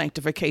of our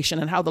sanctification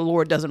and how the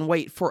Lord doesn't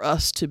wait for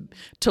us to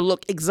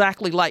look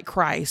exactly like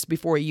Christ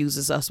before he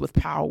uses us with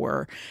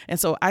power. And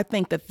so I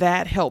think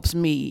that helps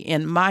me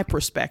in my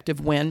perspective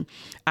when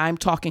I'm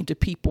talking to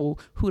people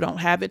who don't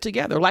have it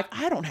together, like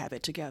I don't have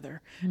it together,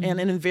 and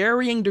in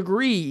varying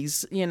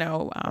degrees,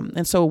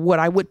 and so what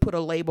I would put a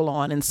label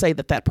on and say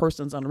that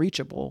person's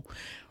unreachable.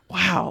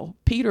 Wow,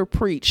 Peter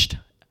preached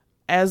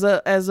as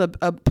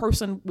a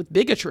person with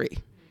bigotry.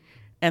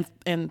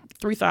 And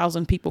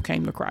 3,000 people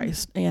came to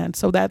Christ. And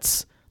so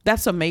that's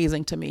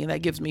amazing to me.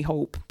 That gives me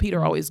hope.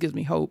 Peter always gives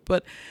me hope.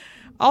 But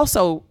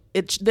also,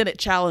 it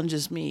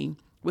challenges me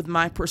with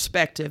my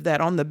perspective that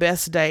on the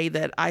best day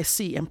that I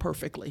see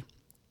imperfectly.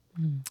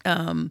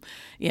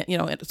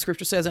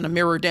 Scripture says in a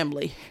mirror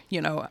dimly,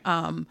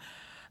 and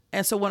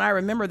so when I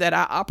remember that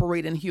I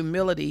operate in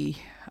humility,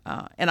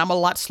 and I'm a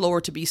lot slower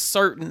to be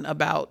certain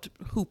about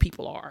who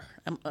people are.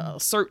 I'm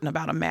certain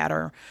about a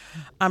matter.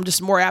 I'm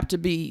just more apt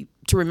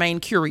to remain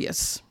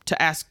curious, to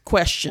ask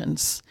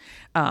questions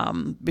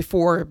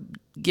before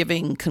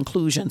giving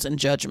conclusions and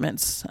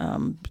judgments,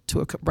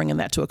 bringing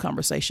that to a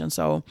conversation.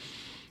 So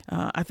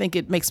I think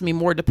it makes me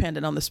more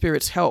dependent on the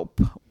Spirit's help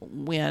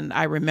when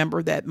I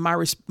remember that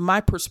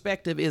my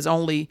perspective is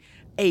only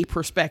a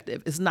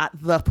perspective. It's not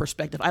the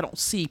perspective. I don't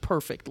see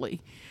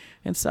perfectly.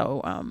 And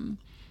so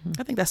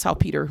I think that's how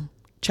Peter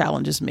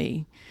challenges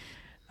me.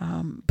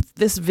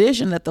 This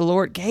vision that the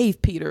Lord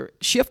gave Peter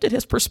shifted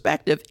his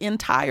perspective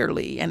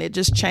entirely, and it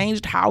just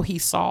changed how he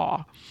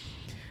saw.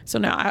 So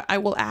now I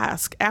will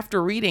ask,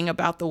 after reading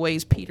about the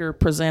ways Peter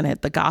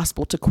presented the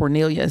gospel to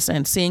Cornelius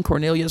and seeing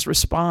Cornelius'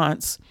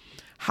 response,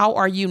 how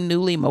are you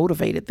newly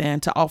motivated then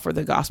to offer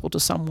the gospel to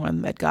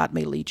someone that God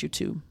may lead you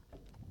to?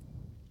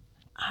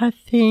 I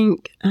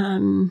think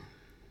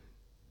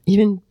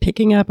even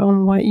picking up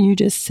on what you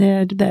just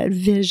said, that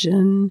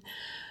vision,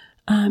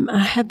 I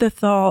had the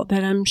thought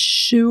that I'm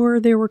sure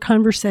there were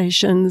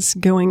conversations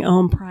going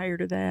on prior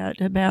to that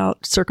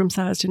about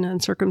circumcised and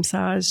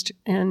uncircumcised,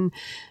 and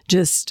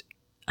just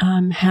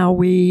how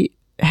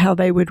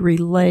they would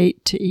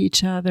relate to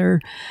each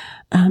other.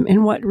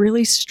 And what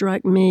really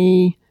struck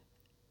me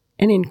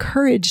and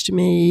encouraged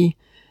me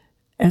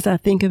as I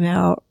think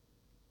about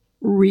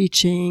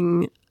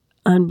reaching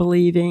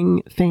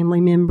unbelieving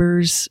family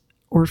members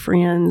or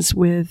friends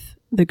with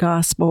the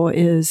gospel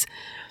is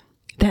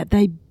that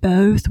they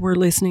both were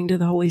listening to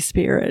the Holy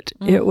Spirit.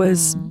 Mm-hmm. It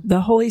was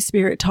the Holy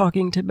Spirit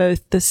talking to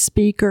both the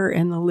speaker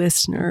and the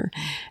listener.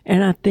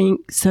 And I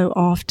think so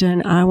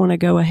often I want to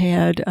go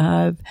ahead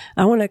I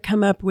want to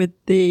come up with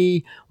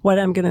what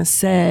I'm going to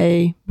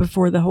say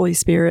before the Holy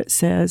Spirit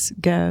says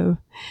go.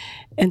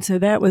 And so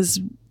that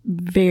was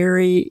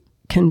very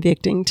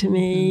convicting to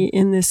me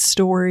in this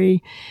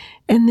story.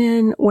 And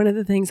then one of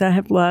the things I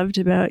have loved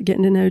about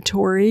getting to know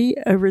Tori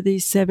over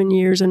these 7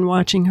 years and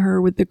watching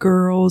her with the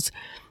girls,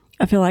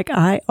 I feel like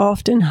I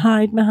often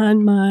hide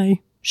behind my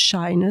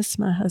shyness.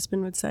 My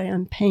husband would say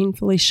I'm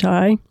painfully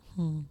shy.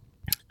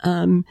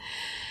 And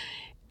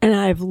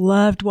I've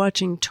loved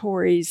watching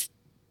Tori's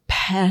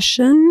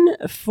passion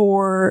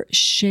for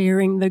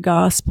sharing the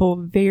gospel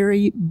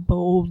very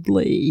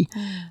boldly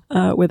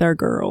with our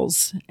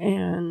girls.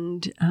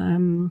 And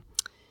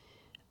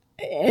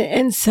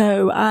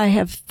so I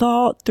have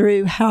thought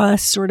through how I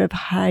sort of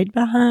hide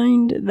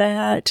behind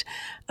that.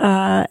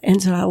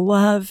 And so I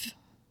love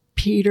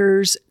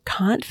Peter's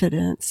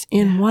confidence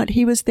in what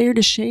he was there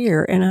to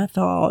share. And I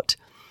thought,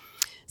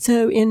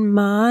 so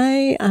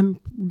I'm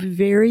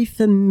very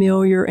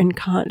familiar and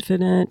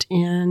confident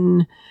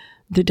in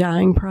the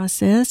dying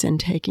process and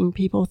taking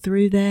people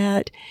through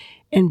that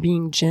and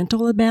being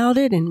gentle about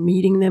it and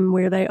meeting them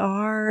where they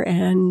are.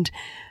 And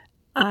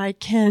I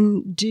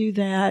can do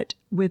that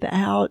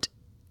without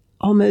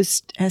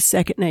almost as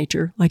second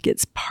nature, like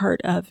it's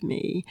part of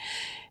me.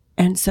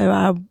 And so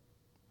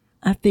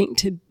I think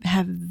to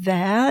have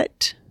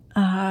that,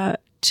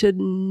 to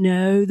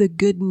know the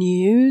good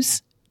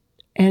news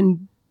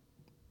and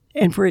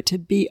for it to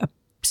be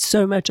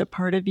so much a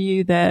part of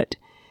you that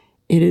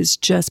it is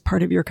just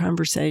part of your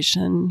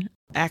conversation.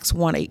 Acts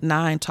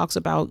 1:8-9 talks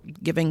about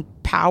giving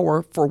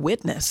power for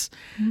witness.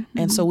 Mm-hmm.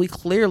 And so we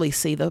clearly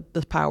see the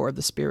power of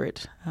the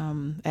Spirit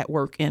at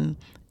work in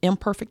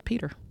imperfect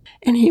Peter.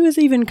 And he was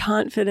even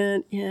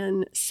confident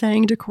in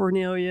saying to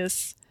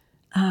Cornelius,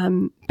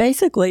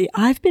 basically,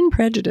 I've been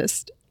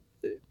prejudiced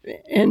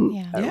and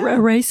a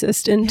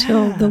racist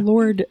until the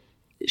Lord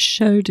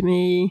showed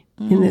me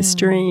in this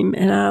dream.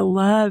 And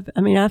I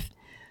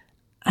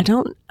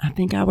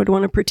think I would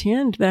want to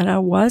pretend that I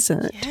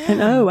wasn't. Yeah.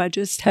 And I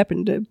just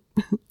happened to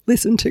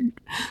listen to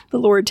the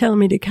Lord telling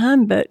me to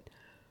come. But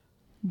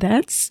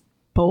that's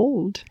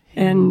bold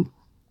and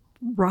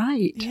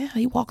right. Yeah,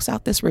 he walks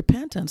out this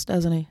repentance,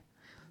 doesn't he?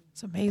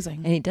 It's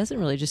amazing. And he doesn't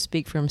really just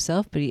speak for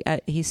himself, but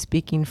he's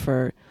speaking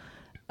for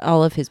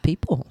all of his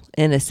people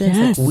in a sense.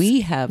 Yes. Like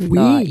we have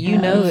thought, you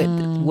know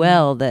it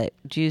well, that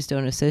Jews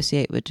don't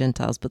associate with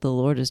Gentiles, but the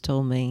Lord has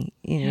told me,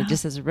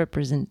 just as a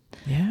representative.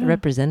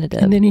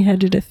 And then he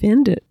had to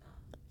defend it.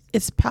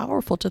 It's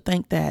powerful to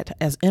think that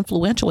as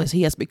influential as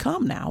he has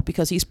become now,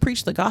 because he's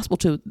preached the gospel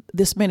to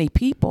this many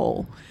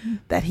people,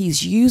 that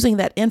he's using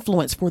that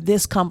influence for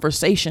this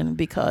conversation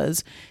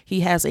because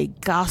he has a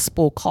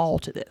gospel call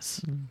to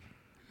this.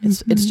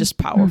 It's just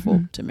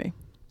powerful to me.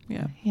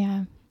 Yeah.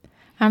 Yeah.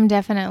 I'm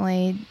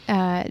definitely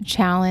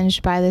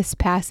challenged by this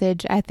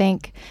passage. I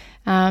think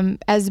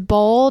as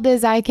bold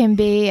as I can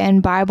be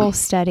in Bible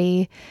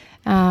study,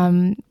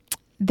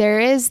 there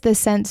is the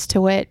sense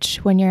to which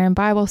when you're in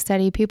Bible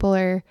study, people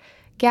are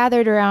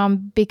gathered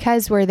around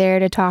because we're there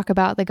to talk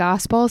about the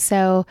gospel.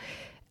 So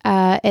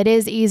it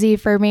is easy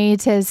for me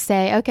to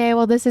say, okay,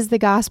 well, this is the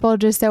gospel,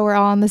 just so we're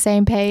all on the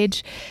same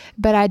page.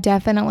 But I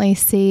definitely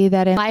see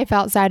that in life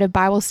outside of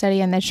Bible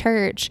study in the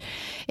church,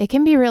 it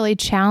can be really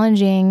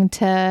challenging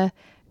to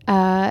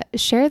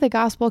share the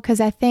gospel,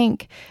 because I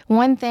think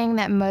one thing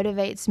that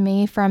motivates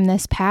me from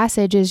this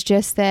passage is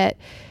just that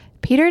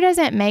Peter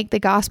doesn't make the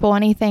gospel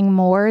anything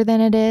more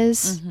than it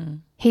is.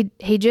 Mm-hmm.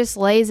 He just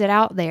lays it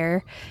out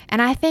there.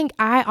 And I think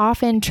I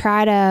often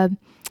try to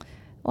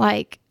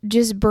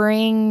just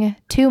bring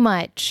too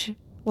much,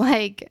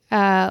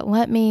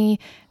 let me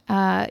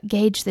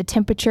gauge the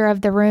temperature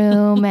of the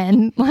room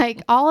and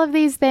all of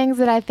these things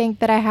that I think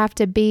that I have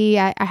to be.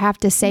 I have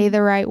to say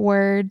the right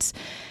words.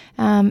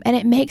 And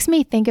it makes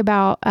me think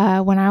about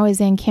when I was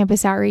in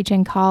campus outreach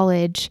in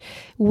college,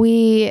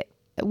 we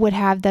would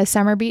have the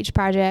Summer Beach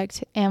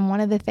Project. And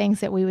one of the things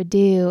that we would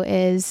do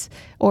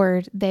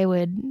or they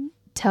would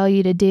tell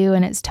you to do,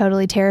 and it's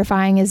totally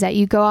terrifying, is that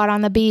you go out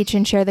on the beach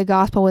and share the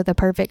gospel with a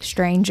perfect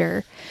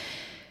stranger.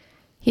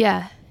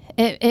 Yeah,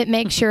 it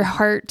makes your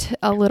heart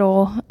a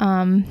little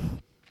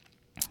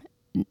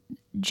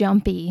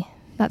jumpy.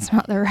 That's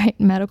not the right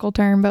medical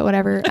term, but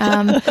whatever.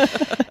 And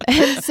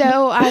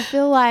so I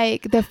feel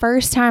like the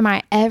first time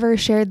I ever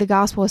shared the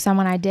gospel with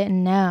someone I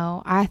didn't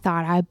know, I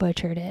thought I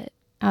butchered it.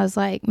 I was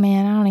like,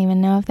 man, I don't even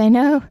know if they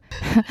know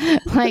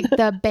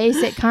the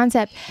basic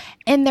concept.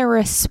 And the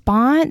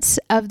response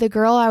of the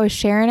girl I was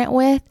sharing it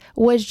with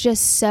was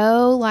just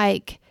so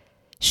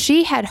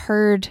she had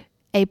heard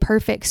a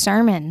perfect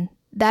sermon.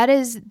 That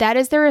is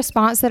the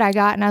response that I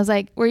got. And I was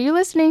like, were you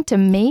listening to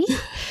me?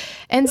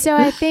 And so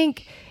I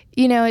think,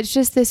 it's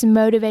just this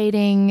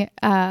motivating,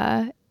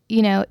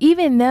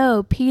 even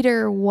though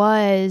Peter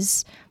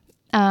was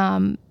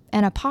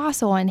an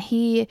apostle and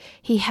he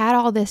had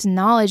all this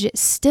knowledge, it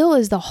still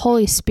is the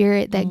Holy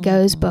Spirit that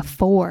goes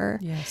before.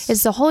 Yes.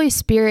 It's the Holy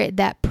Spirit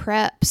that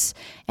preps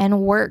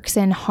and works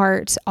in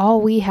hearts.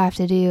 All we have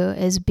to do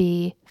is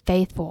be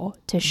faithful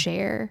to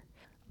share.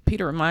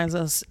 Peter reminds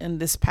us in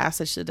this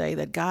passage today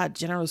that God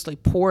generously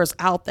pours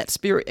out that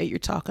Spirit that you're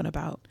talking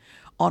about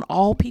on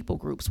all people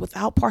groups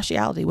without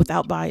partiality,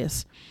 without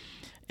bias.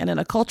 And in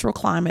a cultural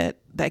climate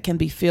that can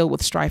be filled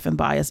with strife and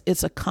bias,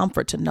 it's a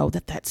comfort to know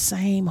that that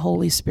same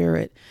Holy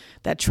Spirit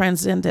that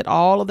transcended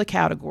all of the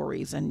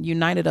categories and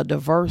united a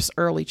diverse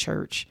early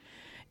church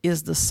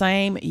is the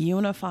same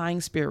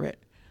unifying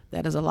Spirit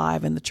that is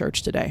alive in the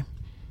church today.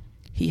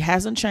 He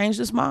hasn't changed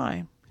his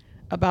mind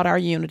about our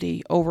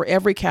unity over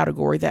every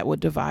category that would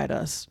divide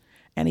us,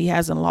 and he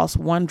hasn't lost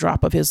one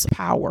drop of his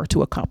power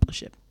to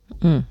accomplish it.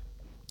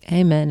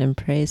 Amen, and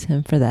praise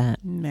him for that.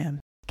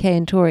 Amen. Kay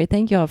and Tori,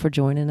 thank you all for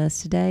joining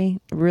us today.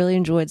 Really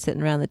enjoyed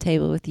sitting around the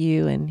table with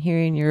you and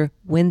hearing your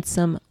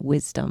winsome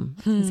wisdom.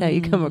 That's how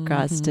you come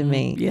across to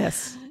me.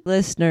 Yes.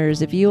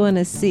 Listeners, if you want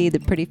to see the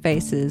pretty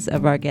faces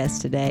of our guests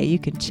today, you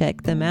can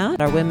check them out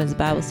at our Women's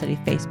Bible Study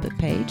Facebook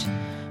page,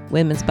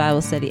 Women's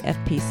Bible Study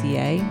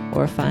FPCA,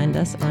 or find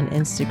us on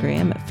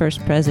Instagram at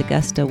First Pres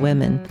Augusta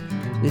Women.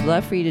 We'd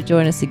love for you to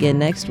join us again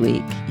next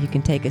week. You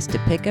can take us to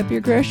pick up your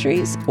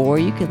groceries, or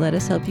you can let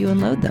us help you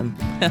unload them.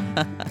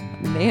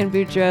 Nan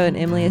Beaudreau and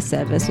Emily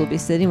Aceves will be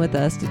sitting with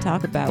us to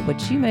talk about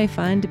what you may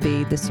find to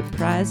be the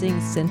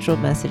surprising central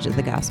message of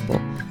the gospel.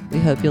 We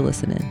hope you'll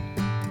listen in.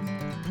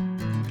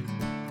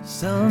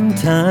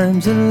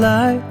 Sometimes a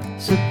light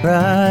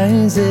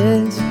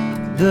surprises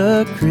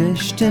the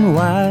Christian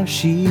while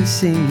she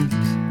sleeps.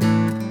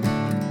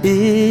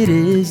 It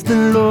is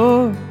the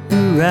Lord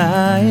who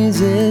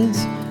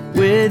rises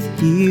with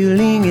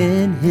healing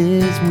in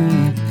his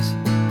wings.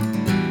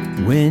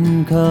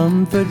 When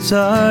comforts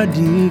are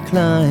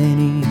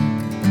declining,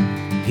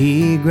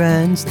 he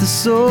grants the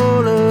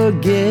soul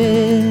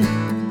again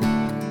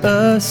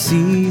a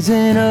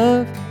season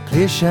of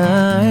clear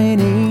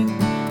shining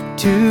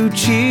to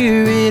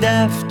cheer it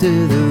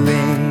after the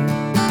rain.